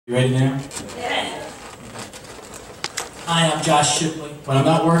You ready now? Yes. Hi, I'm Josh Shipley. When I'm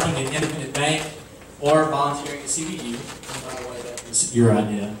not working at Independent Bank or volunteering at CBU, by the way, that was your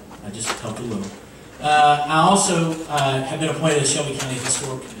idea. I just helped a little. I also have been appointed to the Shelby County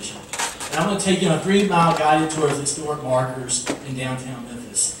Historic Commission. And I'm going to take you on a 3-mile guided tour of historic markers in downtown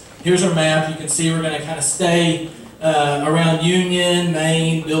Memphis. Here's our map. You can see we're going to kind of stay around Union,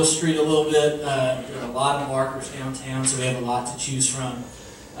 Main, Bill Street a little bit. There are a lot of markers downtown, so we have a lot to choose from.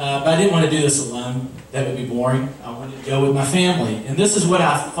 But I didn't want to do this alone. That would be boring. I wanted to go with my family. And this is what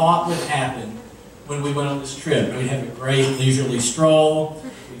I thought would happen when we went on this trip. We'd have a great leisurely stroll.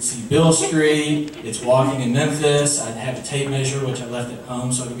 We'd see Bill Street. It's Walkin In Memphis. I'd have a tape measure, which I left at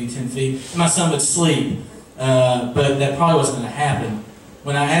home so I could be 10 feet. And my son would sleep. But that probably wasn't going to happen.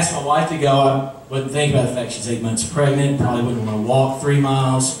 When I asked my wife to go, I wouldn't think about the fact she's 8 months pregnant. Probably wouldn't want to walk 3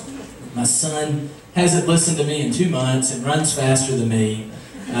 miles. My son hasn't listened to me in 2 months and runs faster than me.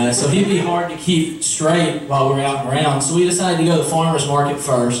 So he'd be hard to keep straight while we're out and around. So we decided to go to the farmer's market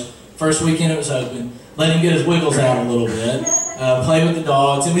first. First weekend it was open. Let him get his wiggles out a little bit. Play with the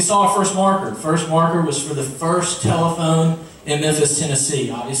dogs. And we saw our first marker. First marker was for the first telephone in Memphis,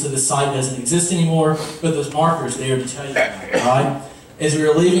 Tennessee. Obviously the site doesn't exist anymore, but those markers there to tell you about it, right? As we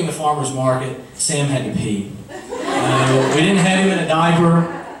were leaving the farmer's market, Sam had to pee. We didn't have him in a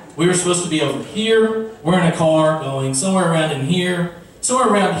diaper. We were supposed to be over here. We're in a car going somewhere around in here.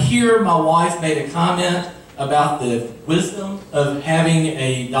 Somewhere around here, my wife made a comment about the wisdom of having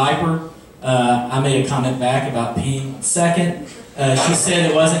a diaper. I made a comment back about peeing second. She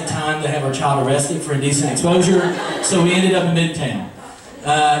said it wasn't time to have our child arrested for indecent exposure, so we ended up in Midtown.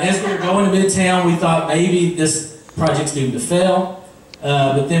 As we were going to Midtown, we thought maybe this project's doomed to fail.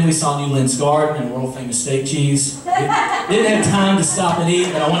 But then we saw New Lynn's Garden and world-famous steak cheese. Didn't have time to stop and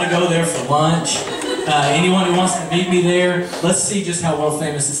eat, but I want to go there for lunch. Anyone who wants to meet me there, let's see just how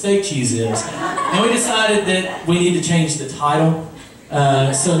world-famous the steak cheese is. And we decided that we need to change the title.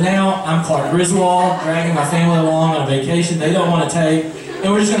 So now I'm Clark Griswold, dragging my family along on a vacation they don't want to take,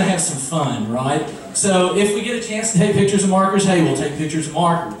 and we're just going to have some fun, right? So if we get a chance to take pictures of markers, hey, we'll take pictures of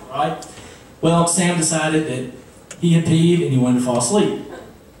markers, right? Well, Sam decided that he had peed and he wanted to fall asleep.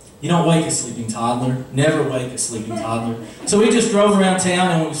 You don't wake a sleeping toddler. Never wake a sleeping toddler. So we just drove around town,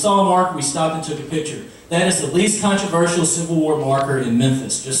 and when we saw a marker, we stopped and took a picture. That is the least controversial Civil War marker in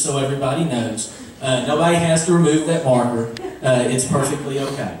Memphis, just so everybody knows. Nobody has to remove that marker. It's perfectly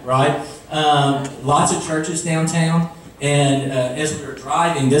okay, right? Lots of churches downtown, and as we were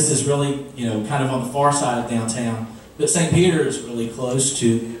driving, this is really, kind of on the far side of downtown, but St. Peter is really close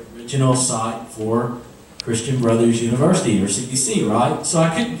to the original site for Christian Brothers University, or CBC, right? So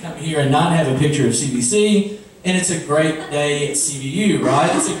I couldn't come here and not have a picture of CBC, and it's a great day at CBU, right?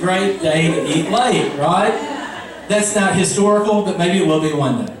 It's a great day to eat late, right? That's not historical, but maybe it will be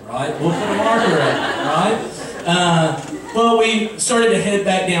one day, right? We'll put a marker at it, right? Well, we started to head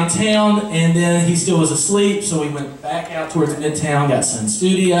back downtown, and then he still was asleep, so we went back out towards Midtown, got Sun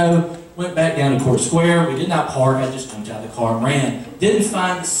Studio, went back down to Court Square. We did not park. I just jumped out of the car and ran. Didn't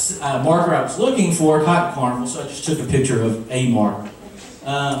find the marker I was looking for, Cotton Carnival, so I just took a picture of a marker.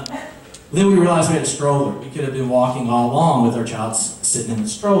 Then we realized we had a stroller. We could have been walking all along with our child sitting in the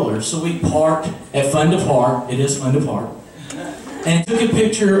stroller. So we parked at Fun to Park. It is fun to park. And took a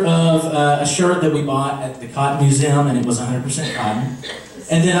picture of a shirt that we bought at the Cotton Museum, and it was 100% cotton.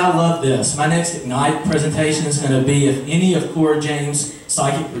 And then I love this. My next Ignite presentation is going to be if any of Cora James'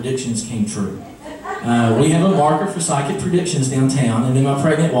 psychic predictions came true. We have a marker for psychic predictions downtown, and then my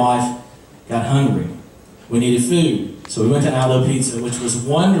pregnant wife got hungry. We needed food, so we went to Allo Pizza, which was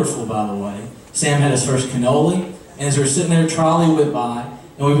wonderful, by the way. Sam had his first cannoli, and as we were sitting there, a trolley went by,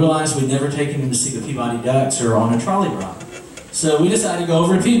 and we realized we'd never taken him to see the Peabody Ducks or on a trolley ride. So we decided to go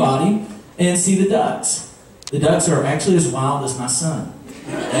over to Peabody and see the ducks. The ducks are actually as wild as my son.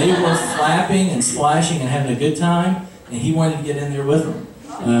 They were flapping and splashing and having a good time, and he wanted to get in there with them.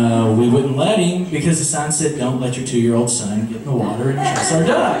 We wouldn't let him because the sign said, "Don't let your 2-year-old son get in the water and chase our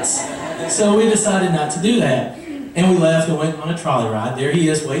ducks." So we decided not to do that. And we left and went on a trolley ride. There he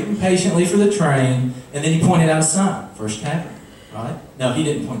is waiting patiently for the train, and then he pointed out a sign, First Tavern, right? No, he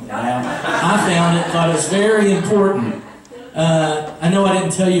didn't point that out. I found it, thought it was very important. I know I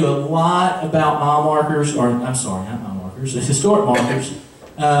didn't tell you a lot about mile markers, or I'm sorry, not mile markers, the historic markers.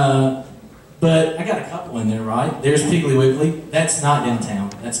 But I got a couple in there, right? There's Piggly Wiggly. That's not downtown.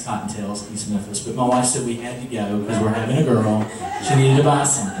 That's Cottontails, East Memphis. But my wife said we had to go because we're having a girl. She needed to buy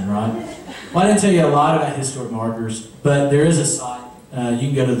something, right? Well, I didn't tell you a lot about historic markers, but there is a site. You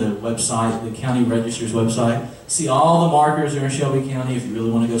can go to the website, the county register's website, see all the markers that are in Shelby County. If you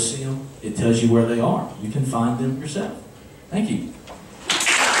really want to go see them, it tells you where they are. You can find them yourself. Thank you.